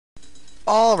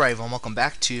Alright, well, welcome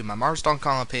back to my Mars Donkey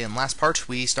Kong LP. In last part,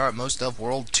 we start most of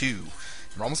World 2.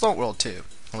 We're almost done with World 2.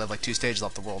 We have like 2 stages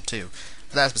left of World 2.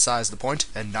 But that's besides the point.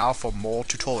 And now for more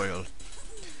tutorial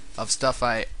of stuff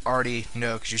I already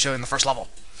know, because you showed in the first level.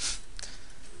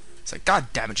 It's like, god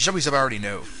damn it, you showed me stuff I already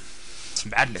know. It's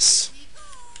madness.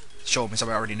 Show me stuff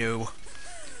I already know.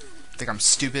 Think I'm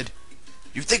stupid?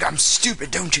 You think I'm stupid,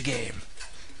 don't you, game?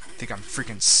 Think I'm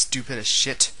freaking stupid as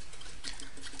shit?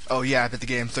 Oh yeah, I bet the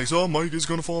game thinks, oh, Mike is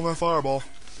gonna fall in that fireball.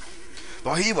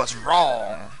 But he was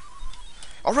wrong.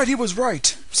 Alright, he was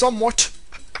right. Somewhat.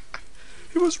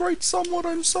 He was right somewhat,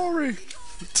 I'm sorry.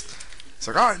 It's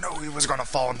like, I know he was gonna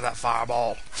fall into that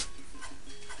fireball.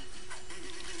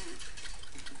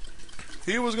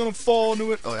 He was gonna fall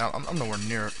into it. Oh yeah, I'm nowhere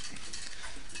near it.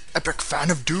 Epic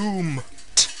fan of Doom.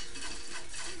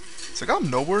 It's like, I'm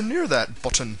nowhere near that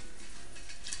button.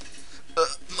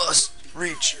 Must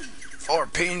reach for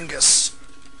Pingus.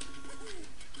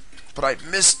 But I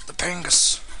missed the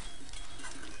Pingus.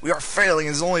 We are failing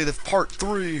is only the part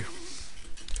 3.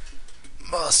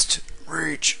 Must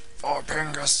reach for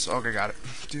Pingus. Okay, got it.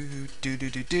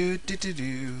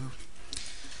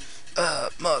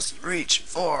 Must reach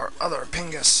for other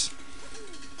Pingus.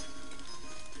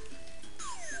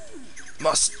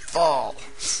 Must fall.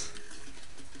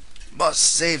 Must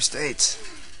save state.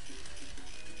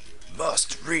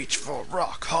 Must reach for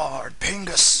rock hard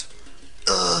Pingus.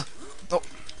 Oh.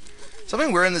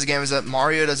 Something weird in this game is that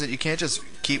Mario doesn't. You can't just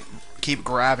keep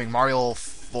grabbing. Mario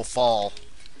will fall.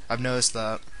 I've noticed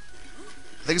that.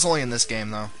 I think it's only in this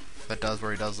game though that does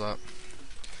where he does that.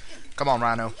 Come on,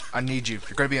 Rhino. I need you.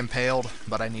 You're gonna be impaled,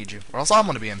 but I need you, or else I'm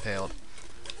gonna be impaled.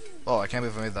 Oh, I can't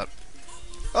believe I made that.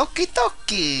 Okie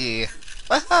dokie.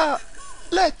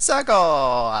 Let's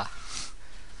go.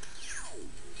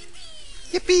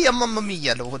 Yippee, mamma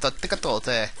mia,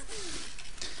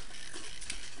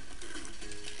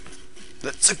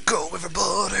 let's go,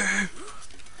 everybody.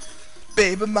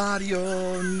 Baby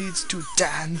Mario needs to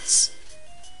dance.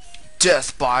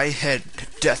 Death by head,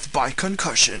 death by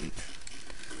concussion.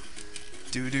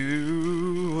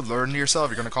 Doo-doo. Learn to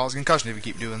yourself, you're gonna cause a concussion if you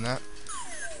keep doing that.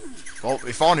 Well, if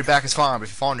you fall on your back, it's fine, but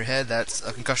if you fall on your head, that's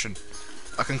a concussion.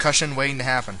 A concussion waiting to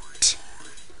happen.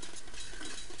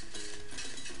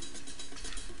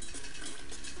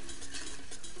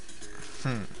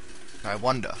 I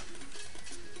wonder.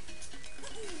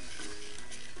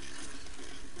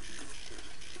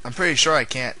 I'm pretty sure I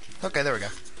can't. Okay, there we go.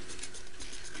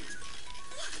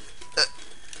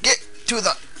 Get to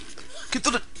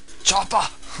the chopper.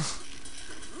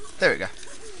 There we go.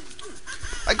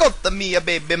 I got the Mia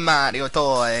Baby Mario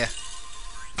toy.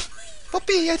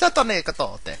 Poppy, I thought on it.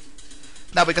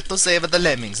 Now we got to save the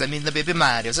lemmings. I mean the Baby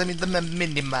Marios. I mean the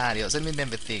mini Marios. I mean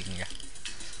everything.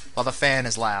 Well, the fan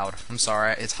is loud. I'm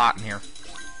sorry. It's hot in here.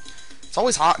 It's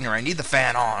always hot in here. I need the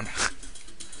fan on.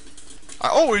 I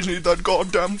always need that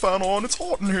goddamn fan on. It's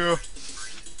hot in here.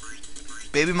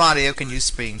 Baby Mario can use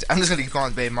springs. I'm just gonna keep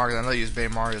calling Baby Mario. I know I use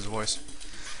Baby Mario's voice.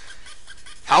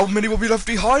 How many will be left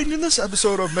behind in this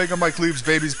episode of Mega Mike Leaves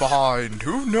Babies Behind?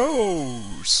 Who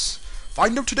knows?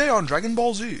 Find out today on Dragon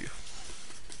Ball Z.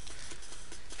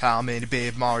 How many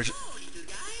Baby Marios?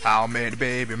 How many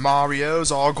Baby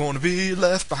Marios are gonna be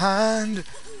left behind?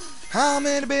 How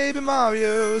many Baby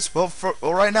Marios? Well,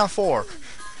 right now 4.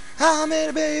 How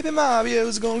many Baby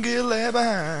Marios are gonna get left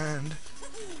behind?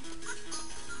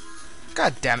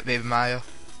 God damn it, Baby Mario.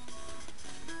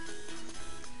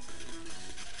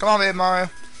 Come on, Baby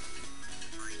Mario.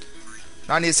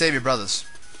 Now I need to save your brothers.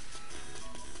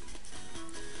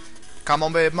 Come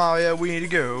on, Baby Mario, we need to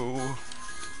go.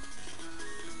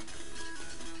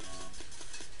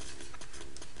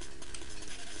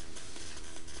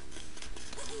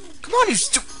 Come on,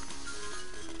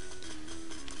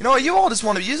 you know what? You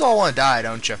all want to die,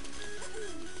 don't you?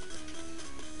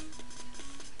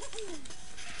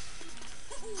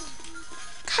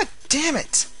 God damn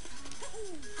it!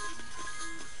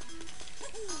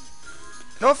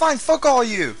 You know what? Fine. Fuck all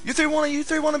you. You three want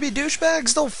to be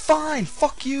douchebags? No, fine.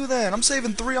 Fuck you then. I'm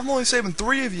saving 3. I'm only saving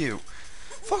 3 of you.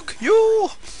 Fuck you.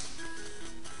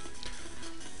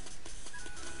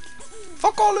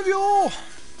 Fuck all of you.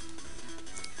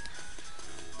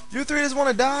 You 3 just want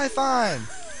to die? Fine.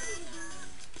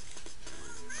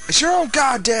 It's your own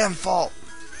goddamn fault.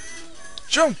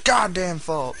 It's your own goddamn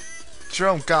fault. It's your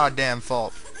own goddamn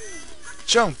fault.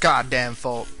 It's your own goddamn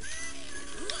fault.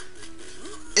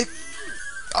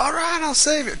 Alright, I'll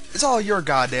save it. It's all your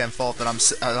goddamn fault that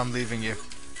I'm leaving you.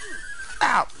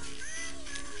 Ow.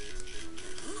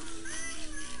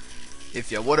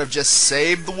 If you would have just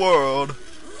saved the world.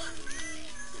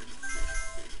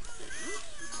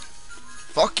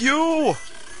 Fuck you!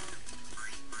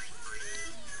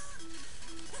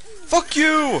 Fuck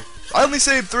you! I only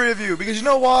saved 3 of you, because you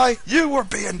know why? You were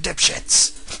being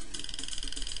dipshits!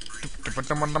 Well,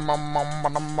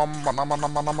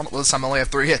 this time I only have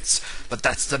 3 hits, but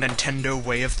that's the Nintendo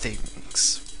way of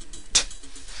things.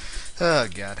 Oh,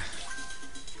 God.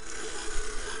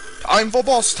 Time for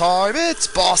boss time! It's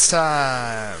boss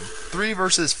time! 3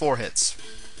 versus 4 hits.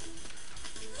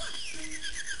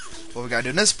 What we gotta do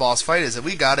in this boss fight is that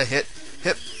we gotta hit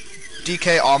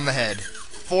DK on the head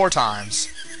 4 times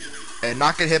and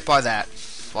not get hit by that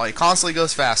while he constantly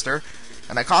goes faster,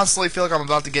 and I constantly feel like I'm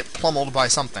about to get pummeled by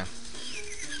something.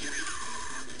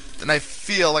 Then I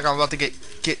feel like I'm about to get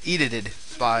eated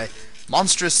by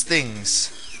monstrous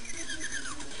things.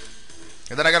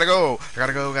 And then I gotta go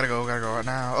right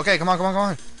now. Okay, come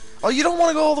on. Oh, you don't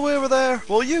want to go all the way over there?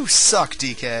 Well, you suck,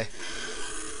 DK.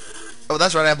 Oh,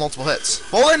 that's right, I have multiple hits.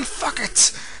 Well then, fuck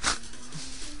it!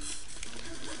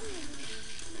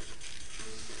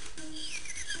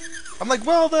 I'm like,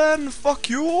 well then, fuck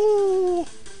you!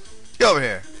 Get over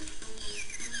here.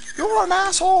 You're an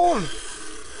asshole!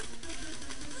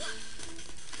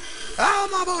 Ah,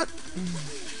 my butt!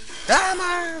 Ah,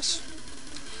 my ass!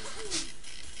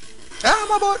 Ah,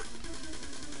 my butt!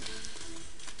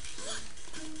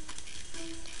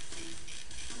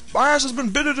 My ass has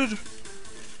been bitted.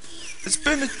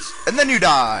 And then you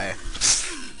die.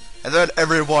 And then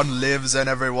everyone lives and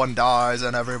everyone dies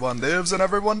and everyone lives and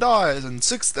everyone dies and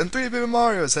 3 Paper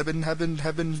Marios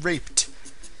have been raped.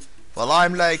 Well,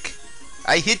 I'm like,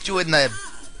 I hit you in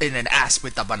an ass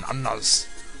with the bananas.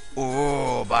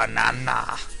 Ooh,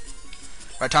 banana.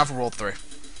 Right, time for World 3.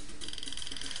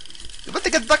 You better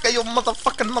get back, you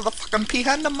motherfucking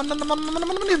peahen.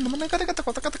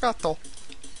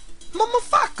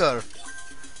 Motherfucker.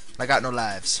 I got no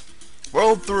lives.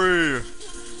 World 3.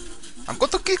 I'm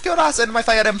going to kick your ass in my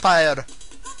Fire Empire.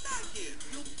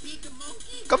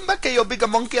 Come back here, you big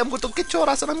monkey. I'm going to get your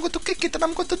ass and I'm going to kick it and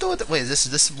I'm going to do it. Wait,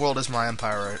 this world is my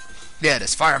empire, right? Yeah, it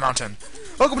is. Fire Mountain.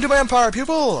 Welcome to my empire,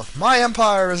 people. My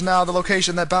empire is now the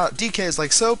location that DK is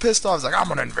like so pissed off. He's like, I'm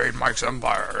going to invade Mike's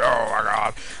empire. Oh my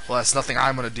god. Well, that's nothing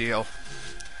I'm going to deal.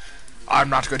 I'm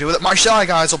not going to deal with it. My Shy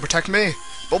Guys will protect me.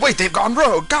 But wait, they've gone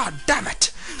rogue. God damn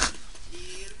it.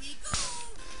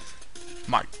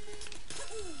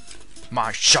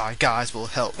 My Shy Guys will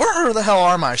help. Where the hell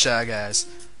are my Shy Guys?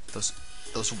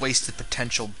 Those wasted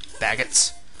potential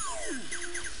baggots.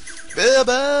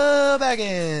 Bilbo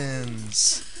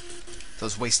Baggins.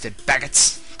 Those wasted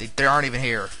baggots. They aren't even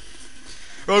here.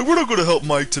 We're not gonna help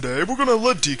Mike today. We're gonna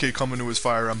let DK come into his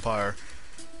Fire Empire.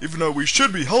 Even though we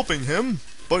should be helping him.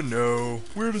 But no,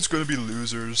 we're just gonna be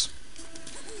losers.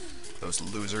 Those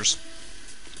losers.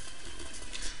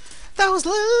 Those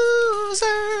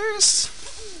losers.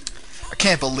 I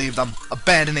can't believe them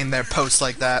abandoning their posts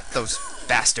like that. Those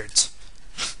bastards.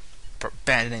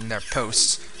 Abandoning their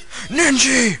posts.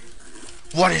 Ninja!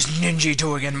 What is Ninja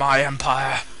doing in my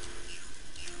empire?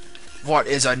 What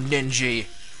is a ninja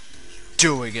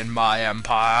doing in my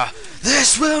empire?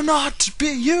 This will not be.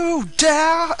 You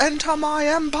dare enter my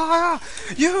empire?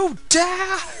 You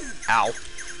dare? Ow.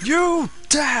 You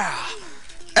dare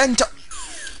enter.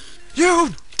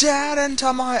 You dare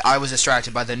enter my. I was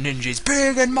distracted by the ninjas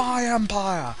being in my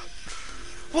empire.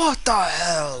 What the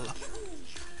hell?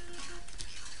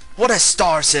 What has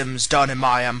Star Sims done in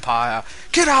my empire?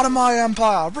 Get out of my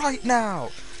empire right now.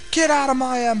 Get out of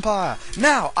my empire.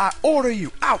 Now, I order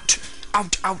you out.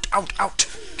 Out, out, out, out.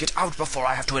 Get out before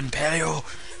I have to impale you.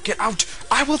 Get out.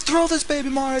 I will throw this baby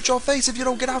Mario at your face if you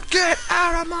don't get out. Get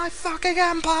out of my fucking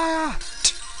empire.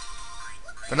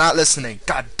 They're not listening.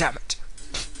 God damn it.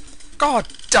 God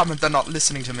damn it, they're not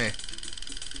listening to me.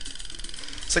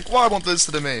 It's like, why won't they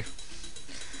listen to me?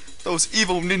 Those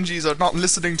evil ninjas are not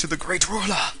listening to the great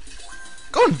ruler.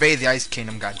 Go invade the Ice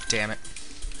Kingdom, god damn it.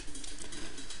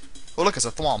 Oh look, it's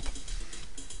a thwomp.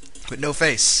 With no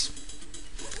face.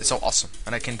 It's so awesome.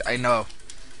 And I know.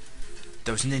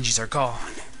 Those ninjas are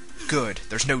gone. Good,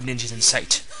 there's no ninjas in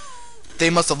sight. They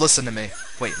must have listened to me.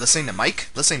 Wait, listening to Mike?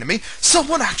 Listening to me?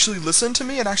 Someone actually listened to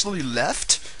me and actually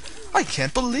left? I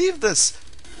can't believe this.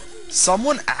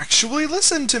 Someone actually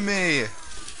listened to me.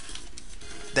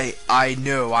 I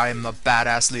know I am a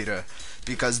badass leader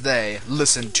because they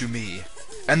listened to me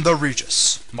and the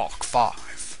Regis Mark 5.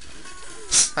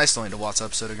 I still need to watch that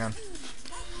episode again.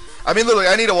 I mean, literally,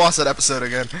 I need to watch that episode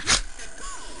again.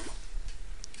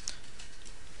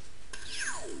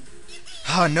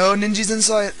 Oh, no ninjas in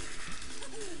sight.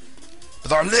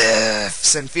 With our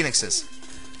lifts and phoenixes.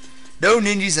 No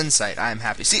ninjas in sight. I am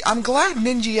happy. See, I'm glad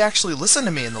Ninja actually listened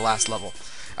to me in the last level.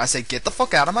 I said, get the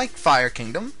fuck out of my Fire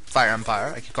Kingdom. Fire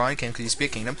Empire. I keep calling it kingdom because it used to be a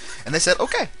kingdom. And they said,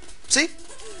 okay. See?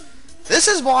 This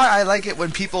is why I like it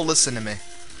when people listen to me.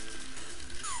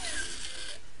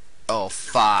 Oh,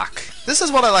 fuck. This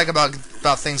is what I like about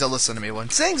things that listen to me. When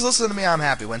things listen to me, I'm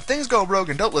happy. When things go rogue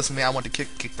and don't listen to me, I want to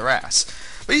kick their ass.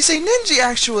 But you see, Ninja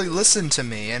actually listened to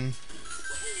me, and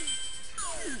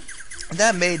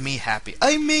that made me happy.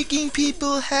 I'm making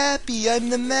people happy. I'm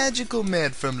the magical man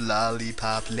from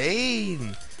Lollipop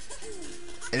Lane.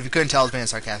 And if you couldn't tell, I was being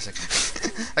sarcastic.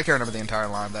 I can't remember the entire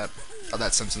line of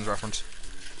that Simpsons reference.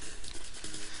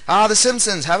 Ah, The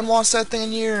Simpsons. Haven't watched that thing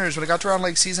in years. When I got to around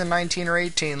like season 19 or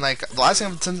 18, like the last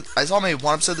thing I saw maybe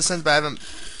one episode of The Simpsons, but I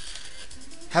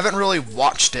haven't really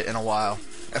watched it in a while.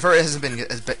 I've heard it hasn't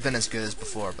been as good as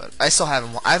before, but I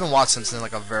haven't watched Simpsons in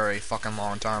like a very fucking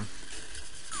long time.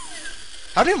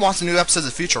 I didn't watch the new episodes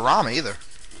of Futurama either.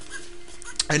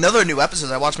 Another new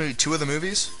episodes. I watched maybe 2 of the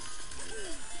movies.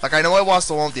 Like I know I watched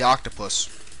the one with the octopus.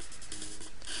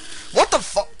 What the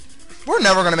fuck? We're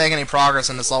never gonna make any progress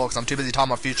in this level because I'm too busy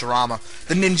talking about Futurama.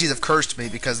 The ninjas have cursed me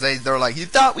because they're like, you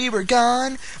thought we were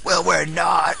gone? Well, we're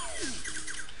not.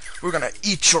 We're gonna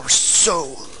eat your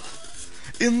soul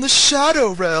in the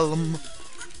shadow realm.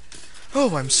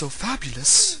 Oh, I'm so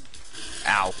fabulous.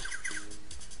 Ow.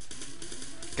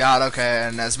 God, okay,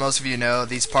 and as most of you know,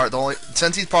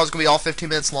 since these parts are gonna be all 15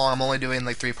 minutes long, I'm only doing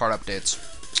like 3-part updates.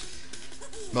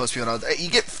 Most people know you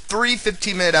get 3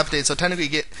 15-minute updates, so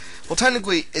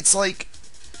technically it's like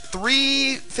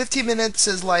 3 15 minutes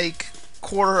is like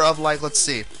quarter of like, let's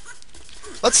see.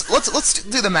 Let's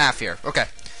do the math here. Okay.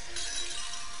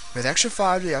 With extra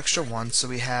 5 to the extra 1, so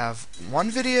we have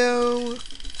 1 video,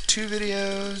 2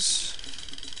 videos.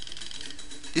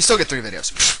 You still get 3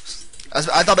 videos.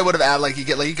 I thought I would have added like you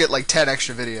get like 10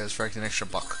 extra videos for like an extra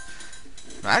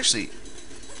 $1. No, actually,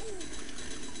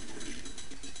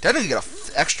 technically you get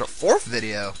an extra 4th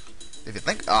video if you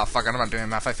think. Oh fuck! I'm not doing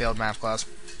math. I failed math class.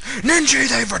 Ninja,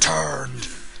 they've returned.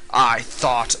 I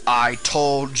thought I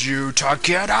told you to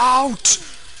get out.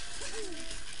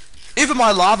 Even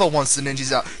my lava wants the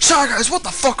ninjas out. Sorry guys, what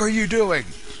the fuck are you doing?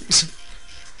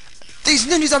 These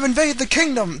ninjas have invaded the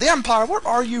kingdom, the empire. What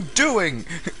are you doing?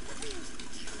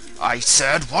 I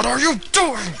said, what are you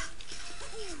doing?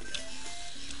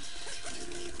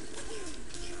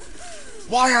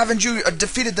 Why haven't you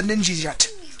defeated the ninjas yet?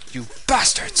 You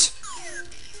bastards!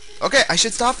 Okay, I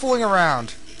should stop fooling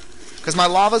around. Because my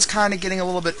lava's kind of getting a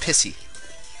little bit pissy.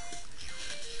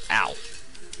 Ow.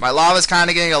 My lava's kind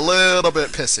of getting a little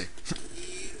bit pissy.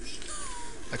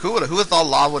 Like, who would have thought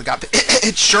lava would have got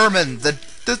It's Sherman, the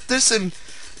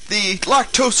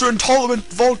lactose intolerant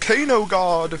volcano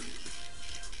god.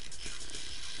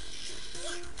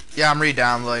 Yeah, I'm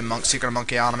re-downloading Secret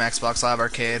Monkey on Xbox Live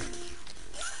Arcade.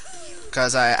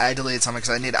 Because I deleted something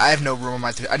because I have no room on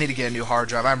my I need to get a new hard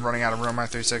drive. I'm running out of room on my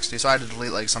 360, so I had to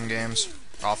delete like some games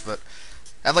off of it.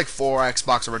 I have like 4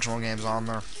 Xbox original games on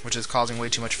there, which is causing way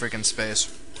too much freaking space.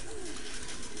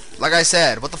 Like I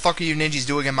said, what the fuck are you ninjas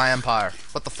doing in my empire?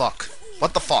 What the fuck?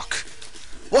 What the fuck?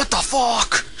 What the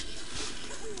fuck?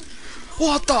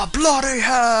 What the bloody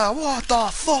hell? What the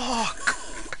fuck?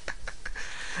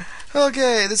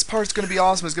 Okay, this part's gonna be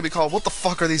awesome. It's gonna be called What the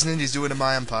fuck are these ninjas doing in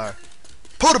my empire?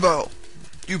 Podobo!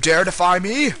 You dare defy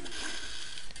me?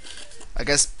 I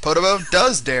guess Podobo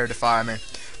does dare defy me.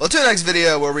 Well, to the next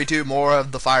video where we do more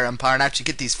of the Fire Empire and actually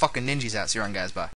get these fucking ninjas out. See you around, guys. Bye.